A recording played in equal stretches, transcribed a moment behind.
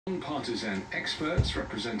Non-partisan experts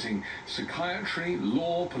representing psychiatry,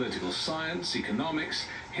 law, political science, economics,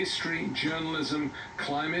 history, journalism,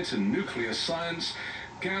 climate and nuclear science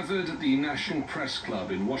gathered at the National Press Club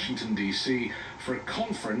in Washington, D.C. for a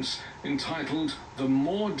conference entitled The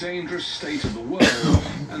More Dangerous State of the World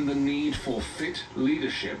and the Need for Fit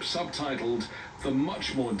Leadership, subtitled The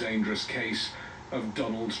Much More Dangerous Case of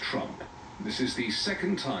Donald Trump. This is the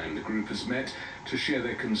second time the group has met to share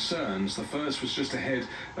their concerns. The first was just ahead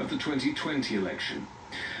of the 2020 election.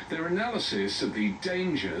 Their analysis of the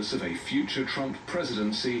dangers of a future Trump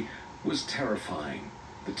presidency was terrifying.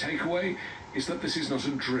 The takeaway is that this is not a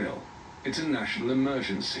drill, it's a national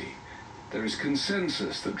emergency. There is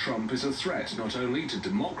consensus that Trump is a threat not only to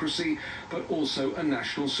democracy, but also a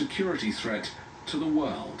national security threat to the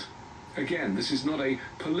world. Again, this is not a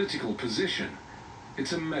political position,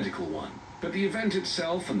 it's a medical one. But the event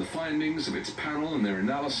itself and the findings of its panel and their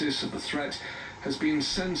analysis of the threat has been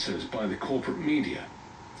censored by the corporate media.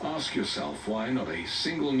 Ask yourself why not a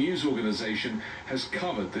single news organization has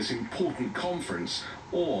covered this important conference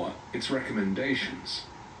or its recommendations.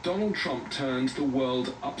 Donald Trump turned the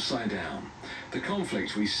world upside down. The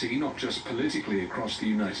conflict we see not just politically across the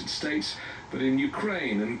United States, but in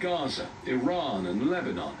Ukraine and Gaza, Iran and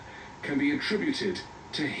Lebanon, can be attributed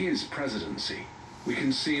to his presidency. We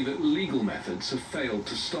can see that legal methods have failed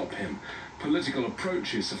to stop him, political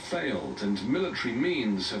approaches have failed, and military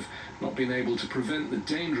means have not been able to prevent the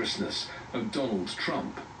dangerousness of Donald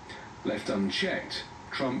Trump. Left unchecked,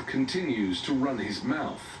 Trump continues to run his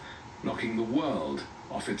mouth, knocking the world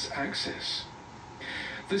off its axis.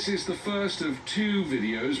 This is the first of two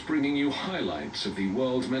videos bringing you highlights of the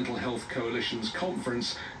World Mental Health Coalition's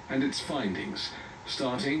conference and its findings,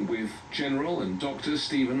 starting with General and Dr.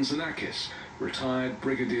 Stephen Canis, retired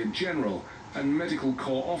Brigadier General and Medical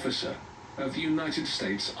Corps Officer of the United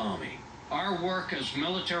States Army. Our work as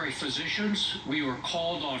military physicians, we were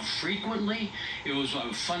called on frequently. It was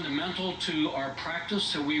fundamental to our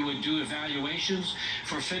practice that we would do evaluations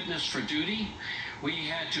for fitness for duty. We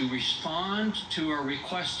had to respond to a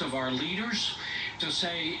request of our leaders to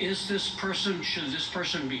say, should this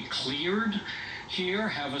person be cleared here,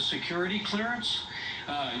 have a security clearance?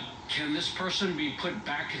 Can this person be put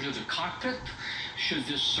back into the cockpit? Should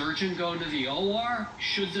this surgeon go to the OR?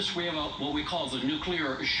 We have what we call the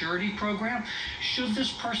nuclear surety program. Should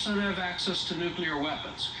this person have access to nuclear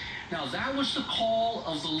weapons? Now that was the call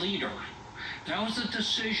of the leader. That was the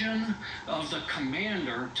decision of the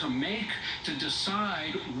commander to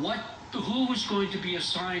decide who was going to be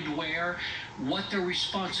assigned where, what their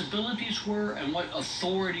responsibilities were, and what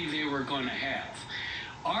authority they were going to have.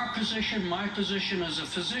 Our position, my position as a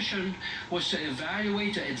physician, was to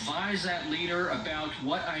evaluate, to advise that leader about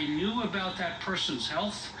what I knew about that person's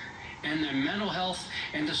health and their mental health,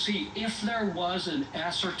 and to see if there was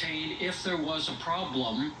if there was a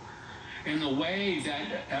problem in the way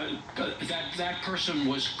that person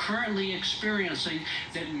was currently experiencing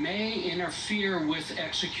that may interfere with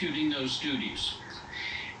executing those duties.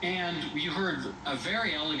 And you heard a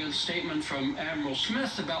very elegant statement from Admiral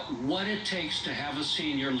Smith about what it takes to have a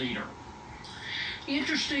senior leader. The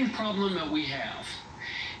interesting problem that we have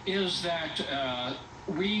is that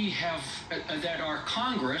that our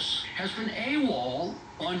Congress has been AWOL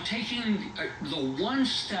on taking the one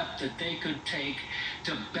step that they could take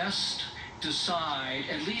to best decide,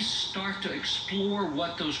 at least start to explore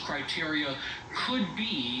what those criteria could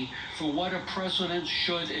be for what a president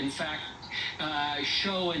should in fact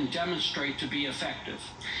show and demonstrate to be effective.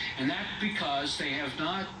 And that's because they have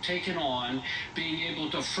not taken on being able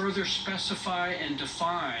to further specify and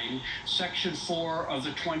define Section 4 of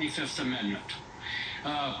the 25th Amendment.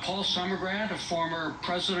 Paul Summergrad, a former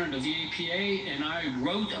president of the APA, and I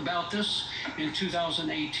wrote about this in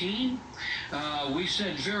 2018. We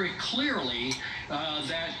said very clearly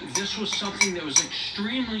that this was something that was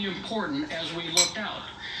extremely important as we looked out.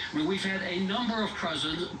 I mean, we've had a number of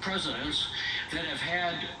presidents that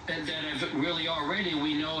have really already,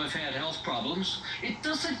 we know, have had health problems. It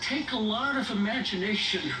doesn't take a lot of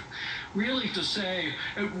imagination really to say,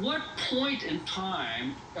 at what point in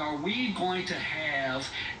time are we going to have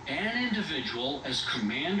an individual as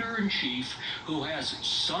commander-in-chief who has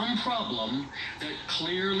some problem that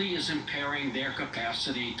clearly is impairing their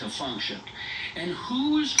capacity to function? And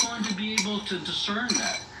who is going to be able to discern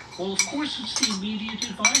that? Well, of course, it's the immediate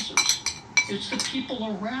advisors. It's the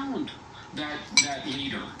people around that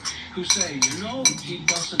leader who say, he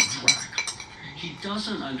doesn't track. He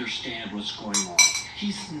doesn't understand what's going on.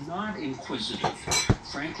 He's not inquisitive.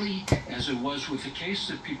 Frankly, as it was with the case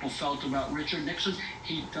that people felt about Richard Nixon,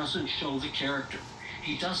 he doesn't show the character.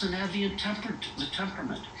 He doesn't have the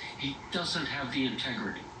temperament. He doesn't have the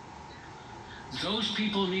integrity. those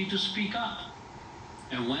people need to speak up.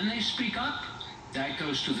 And when they speak up, that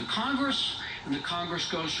goes to the Congress, and the Congress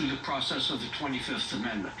goes through the process of the 25th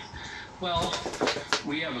Amendment. Well,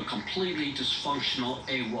 we have a completely dysfunctional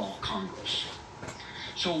AWOL Congress.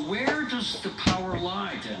 So where does the power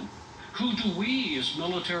lie then? Who do we as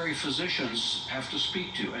military physicians have to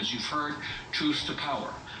speak to? As you've heard, truth to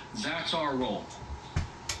power. That's our role.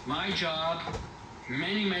 My job,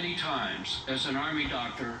 many, many times as an Army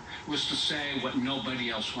doctor, was to say what nobody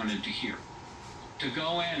else wanted to hear. To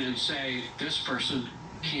go in and say, this person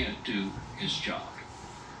can't do his job.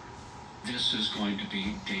 This is going to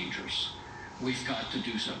be dangerous. We've got to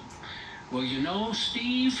do so. Well, you know,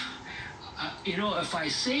 Steve, if I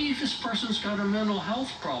say this person's got a mental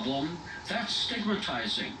health problem, that's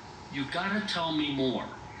stigmatizing. You've got to tell me more.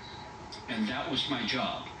 And that was my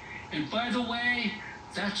job. And by the way,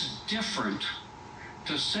 that's different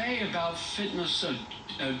to say about fitness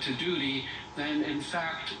to duty than, in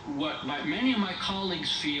fact, what many of my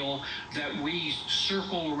colleagues feel, that we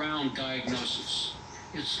circle around diagnosis.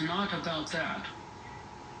 It's not about that.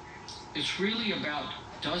 It's really about,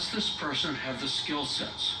 does this person have the skill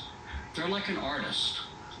sets? They're like an artist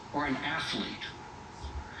or an athlete.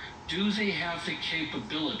 Do they have the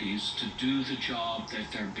capabilities to do the job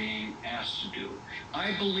that they're being asked to do?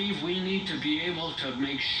 I believe we need to be able to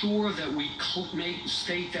make sure that we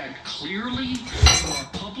state that clearly to our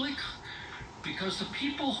public, because the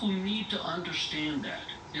people who need to understand that,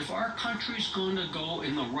 if our country's going to go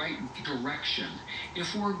in the right direction,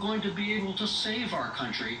 if we're going to be able to save our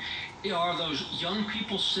country, are those young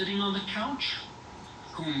people sitting on the couch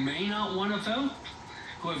who may not want to vote,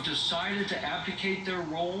 who have decided to abdicate their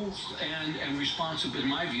roles and responsibility, in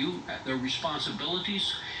my view, their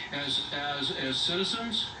responsibilities as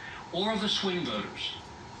citizens, or the swing voters.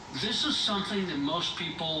 This is something that most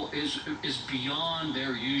people is beyond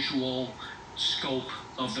their usual scope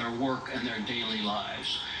of their work and their daily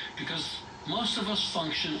lives, because most of us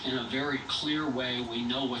function in a very clear way. We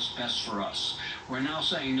know what's best for us. We're now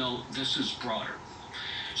saying, no, this is broader.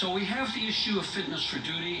 So we have the issue of fitness for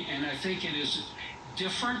duty, and I think it is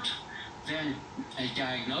different than a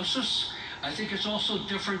diagnosis. I think it's also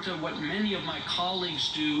different than what many of my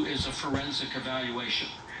colleagues do is a forensic evaluation.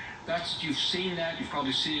 You've seen that, you've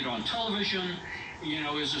probably seen it on television.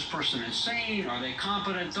 Is this person insane? Are they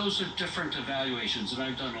competent? Those are different evaluations, and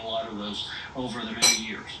I've done a lot of those over the many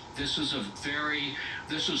years. This is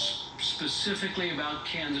specifically about,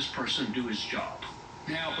 can this person do his job?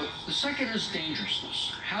 Now, but the second is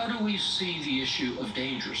dangerousness. How do we see the issue of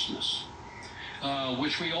dangerousness?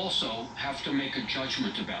 Which we also have to make a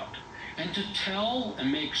judgment about. And to tell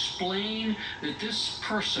and explain that this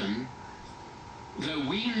person that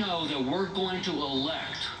we know that we're going to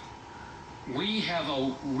elect, we have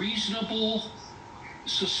a reasonable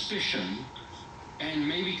suspicion and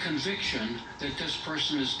maybe conviction that this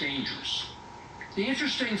person is dangerous. The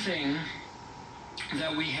interesting thing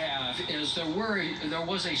that we have is there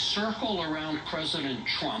was a circle around President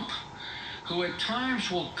Trump, who at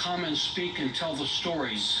times will come and speak and tell the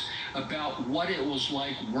stories about what it was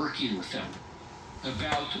like working with him,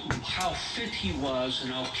 about how fit he was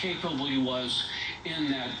and how capable he was in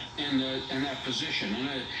that position.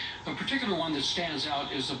 And a particular one that stands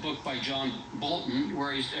out is a book by John Bolton,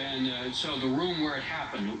 where so The Room Where It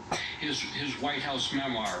Happened, his White House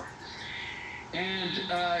memoir. And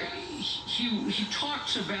he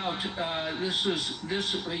talks about he says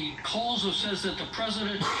that the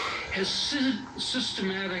president has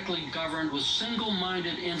systematically governed with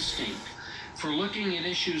single-minded instinct for looking at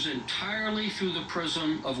issues entirely through the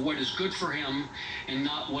prism of what is good for him and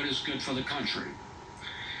not what is good for the country.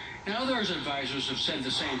 And others advisors have said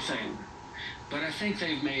the same thing, but I think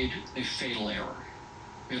they've made a fatal error,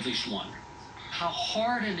 at least one. How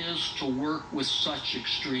hard it is to work with such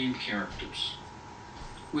extreme characters,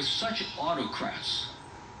 with such autocrats,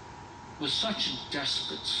 with such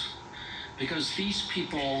despots, because these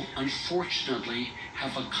people, unfortunately,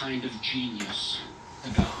 have a kind of genius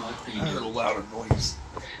about what they do. I heard a louder noise.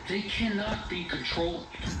 They cannot be controlled.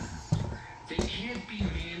 They can't be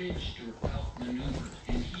managed or outmaneuvered,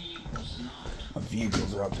 and he was not. My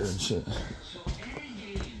vehicles are out there and shit. So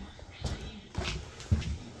any game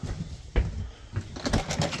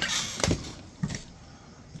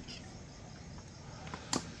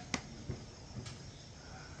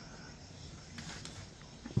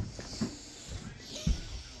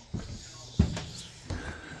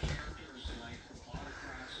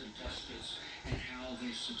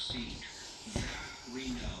succeed. That we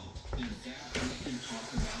know, and that we can talk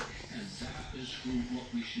about, and that is what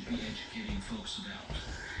we should be educating folks about.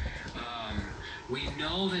 We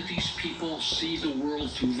know that these people see the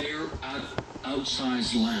world through their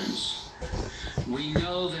outsized lens. We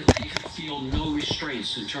know that they feel no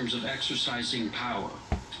restraints in terms of exercising power.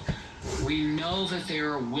 We know that they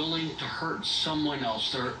are willing to hurt someone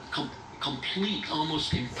else. They're complete,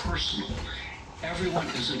 almost impersonal. Everyone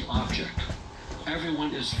is an object.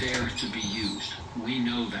 Everyone is there to be used. We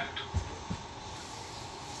know that.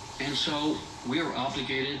 And so we are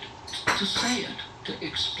obligated to say it, to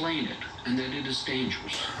explain it, and that it is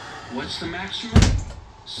dangerous. What's the maximum?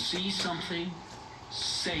 See something,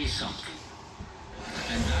 say something.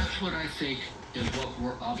 And that's what I think is what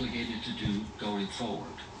we're obligated to do going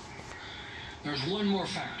forward. There's one more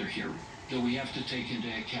factor here that we have to take into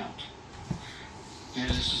account. And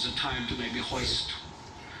this is a time to maybe hoist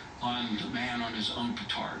on the man on his own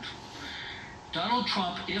petard. Donald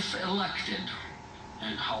Trump, if elected,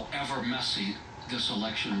 and however messy this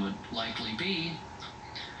election would likely be,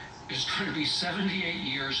 is going to be 78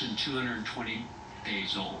 years and 220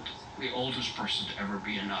 days old, the oldest person to ever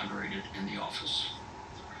be inaugurated in the office.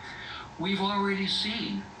 We've already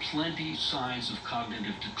seen plenty signs of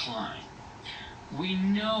cognitive decline. We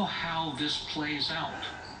know how this plays out.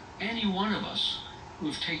 Any one of us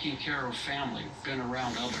who've taken care of family, been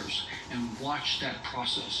around others, and watched that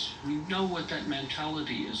process, we know what that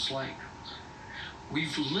mentality is like.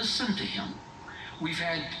 We've listened to him. We've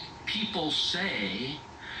had people say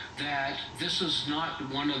that this is not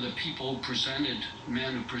one of the people who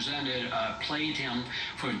played him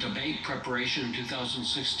for debate preparation in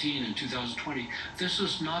 2016 and 2020. This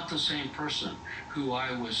is not the same person who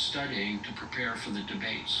I was studying to prepare for the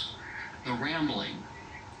debates. The rambling,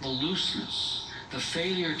 the looseness, the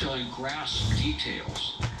failure to grasp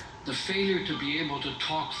details, the failure to be able to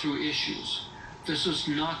talk through issues. This is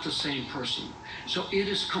not the same person. So it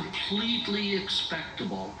is completely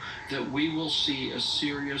expectable that we will see a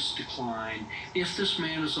serious decline if this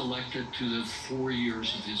man is elected to the 4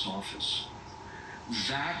 years of his office.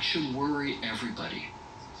 That should worry everybody.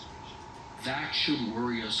 That should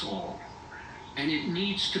worry us all. And it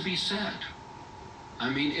needs to be said. I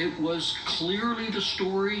mean, it was clearly the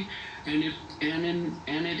story, and it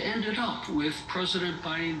ended up with President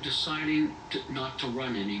Biden deciding not to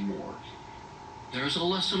run anymore. There's a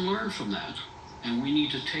lesson learned from that, and we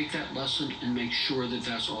need to take that lesson and make sure that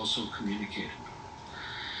that's also communicated.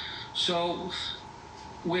 So,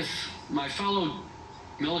 with my fellow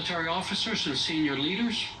military officers and senior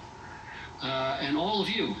leaders, and all of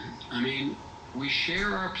you, I mean, we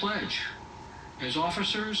share our pledge. As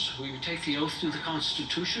officers, we take the oath to the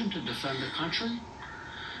Constitution to defend the country.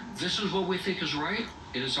 This is what we think is right.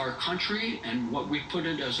 It is our country and what we put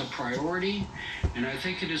it as a priority. And I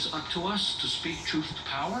think it is up to us to speak truth to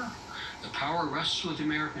power. The power rests with the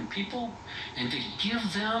American people, and to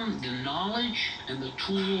give them the knowledge and the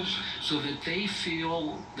tools so that they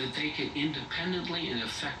feel that they can independently and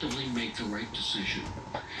effectively make the right decision.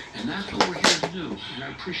 And that's what we're here to do. And I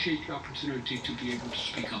appreciate the opportunity to be able to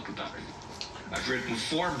speak up about it. I've written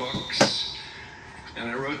 4 books, and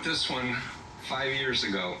I wrote this one 5 years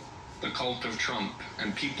ago, The Cult of Trump,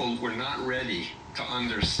 and people were not ready to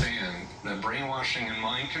understand that brainwashing and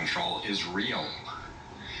mind control is real.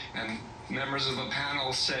 And members of the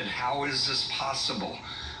panel said, how is this possible?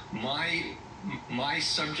 My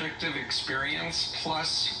subjective experience,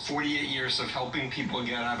 plus 48 years of helping people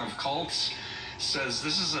get out of cults, says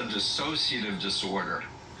this is a dissociative disorder.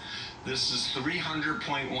 This is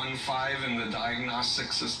 300.15 in the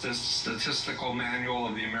Diagnostic Statistical Manual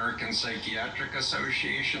of the American Psychiatric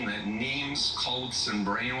Association that names cults and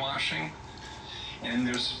brainwashing. And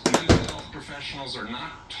there's mental health professionals are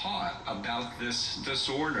not taught about this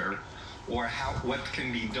disorder or what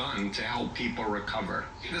can be done to help people recover.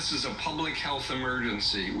 This is a public health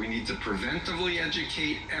emergency. We need to preventively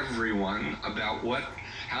educate everyone about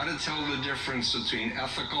how to tell the difference between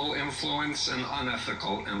ethical influence and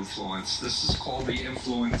unethical influence. This is called the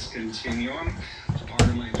influence continuum. It's part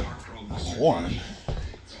of my doctoral dissertation.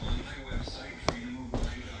 It's on my website,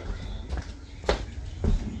 freedomofmind.com.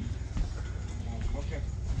 Okay.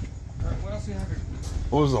 All right, what else do you have here?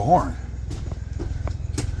 What was the horn?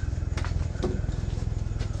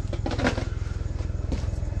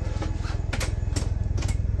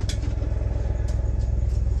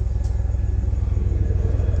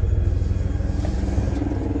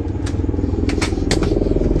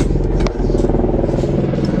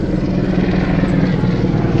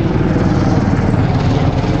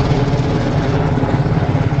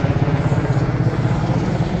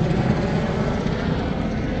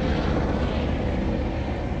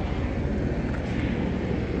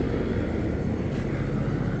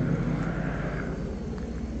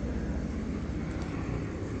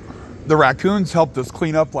 The raccoons helped us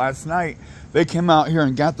clean up last night. They came out here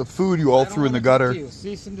and got the food you all threw in the gutter.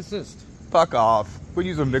 Cease and desist. Fuck off. Quit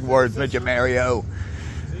using big words, Midget Mario.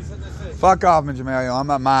 Fuck off, Midget Mario.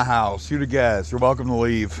 I'm at my house. You the guest. You're welcome to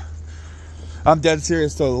leave. I'm dead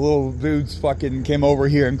serious though. The little dudes fucking came over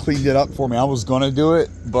here and cleaned it up for me. I was gonna do it,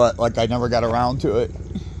 but like I never got around to it.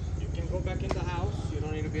 You can go back in the house. You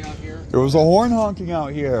don't need to be out here. There was a horn honking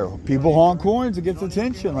out here. People honk horns. It gets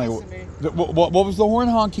attention. Like, what was the horn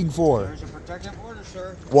honking for? There's a protective order,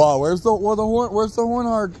 sir. Wow, where's the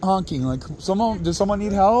horn honking? Like, does someone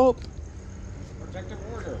need help? Protective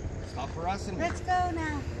order. Stop harassing me. Let's go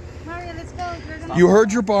now. Mario, let's go. You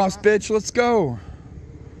heard your boss, bitch. Let's go.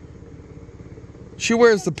 She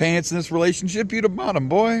wears the pants in this relationship. You the bottom,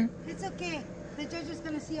 boy. It's okay. The judge is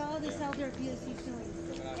going to see all this elder abuse he's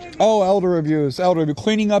doing. Oh, elder abuse. Elder abuse.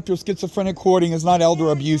 Cleaning up your schizophrenic hoarding is not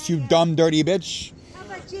elder abuse, you dumb, dirty bitch. How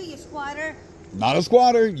about you squatter? Not a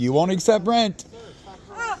squatter. You won't accept rent.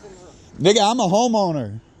 Oh. Nigga, I'm a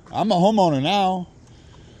homeowner. I'm a homeowner now.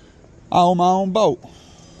 I own my own boat.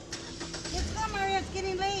 Let's go, Mario. It's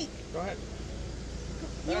getting late. Go ahead.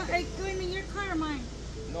 Are you going in your car or mine?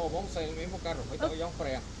 No, vamos en el mismo carro. Ahorita vayamos para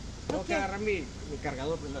allá. Tengo que agarrar mi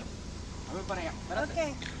cargador primero. Vamos para allá. Espérate.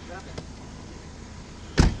 Okay. Espérate.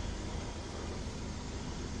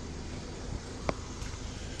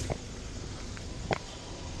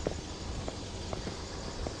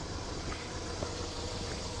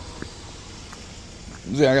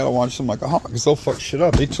 Yeah, I gotta watch them like a hawk because they'll fuck shit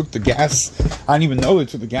up. They took the gas. I didn't even know they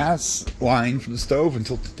took the gas line from the stove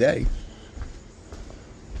until today.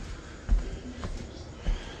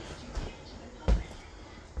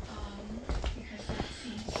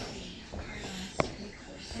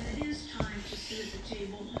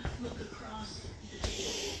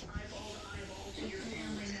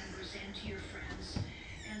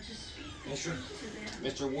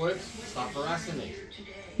 Mr. Woods, stop harassing me.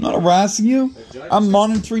 I'm not harassing you. I'm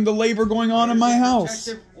monitoring the labor going on in my house.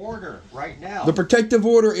 Protective order right now. The protective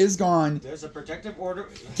order is gone. There's a protective order.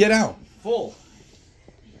 Get out. Full.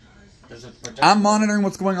 There's a protective I'm monitoring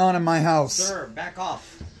what's going on in my house. Sir, back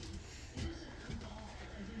off.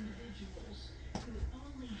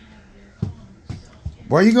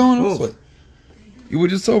 Where are you going? Move. You were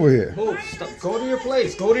just over here. Move. Stop. Go to your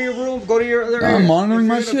place. Go to your room. Go to your other area. I'm monitoring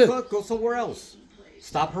my shit. Cook, go somewhere else.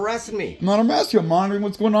 Stop harassing me. I'm not harassing you. I'm monitoring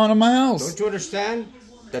what's going on in my house. Don't you understand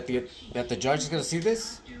that the judge is going to see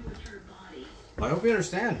this? I hope you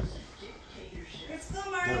understand.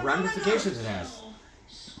 The ramifications it has.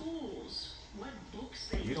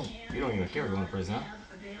 You don't even care going to prison, huh?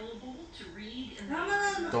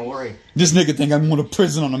 Don't worry. This nigga think I'm going to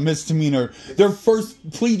prison on a misdemeanor. Their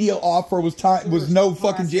first plea deal offer was no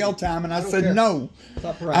fucking jail time, and I said no.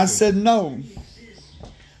 I said no.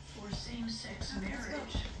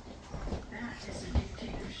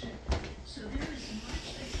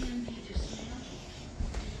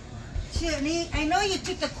 I know you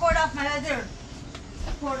took the cord off my other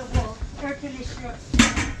portable air conditioner.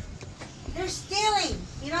 They're stealing.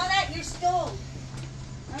 You know that? You're stole.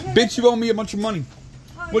 Bitch, you owe me a bunch of money.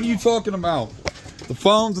 What are you talking about? The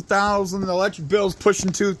phone's $1,000, the electric bill's pushing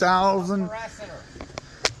 $2,000.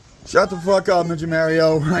 Shut the fuck up, Midget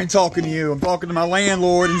Mario. I ain't talking to you. I'm talking to my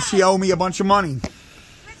landlord, and she owe me a bunch of money.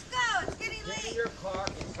 Let's go. It's getting late. Get in your car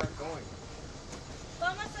and start going.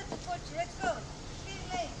 Vamos a tu coche. Let's go. It's getting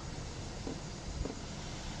late.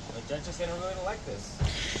 The judge is going to really like this.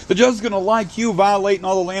 The judge is going to like you violating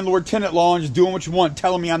all the landlord-tenant law and just doing what you want,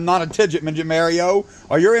 telling me I'm not a tidget, Midget Mario.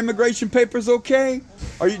 Are your immigration papers okay?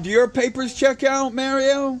 Do your papers check out,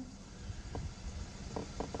 Mario?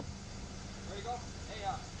 There you go.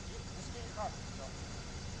 Hey, just get your car.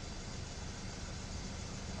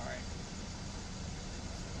 All right.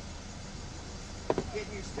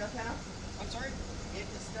 Getting your stuff out? I'm sorry?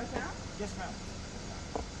 Getting the stuff out? Yes, ma'am.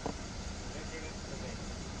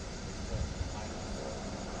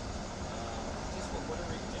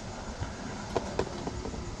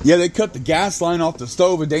 Yeah, they cut the gas line off the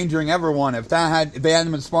stove, endangering everyone. If they hadn't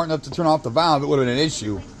been smart enough to turn off the valve, it would have been an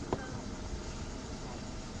issue.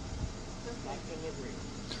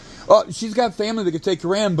 She's got family that could take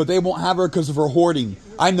her in, but they won't have her because of her hoarding.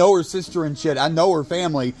 I know her sister and shit. I know her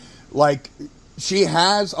family. Like, she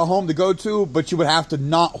has a home to go to, but she would have to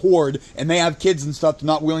not hoard, and they have kids and stuff. They're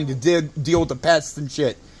not willing to deal with the pests and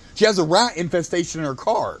shit. She has a rat infestation in her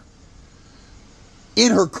car.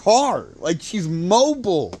 In her car. Like, she's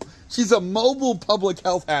mobile. She's a mobile public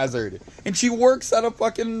health hazard. And she works at a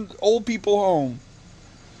fucking old people home.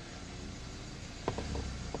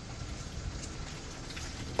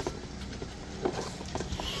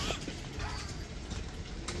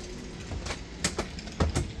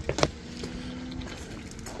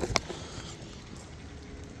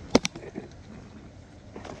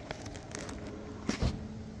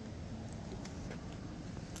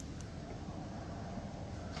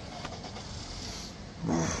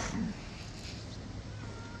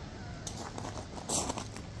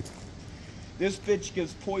 This bitch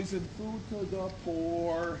gives poison food to the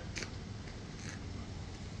poor.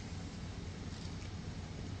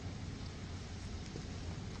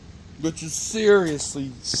 Which is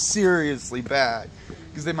seriously, seriously bad.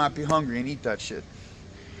 Because they might be hungry and eat that shit.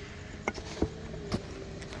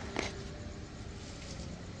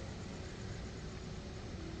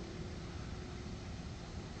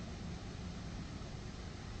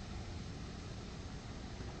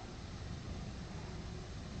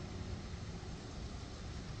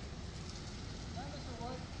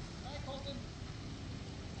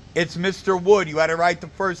 It's Mr. Wood. You had it right the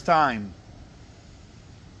first time.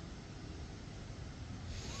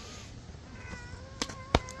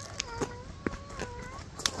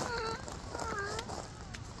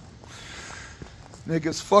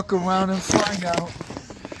 Niggas fuck around and find out.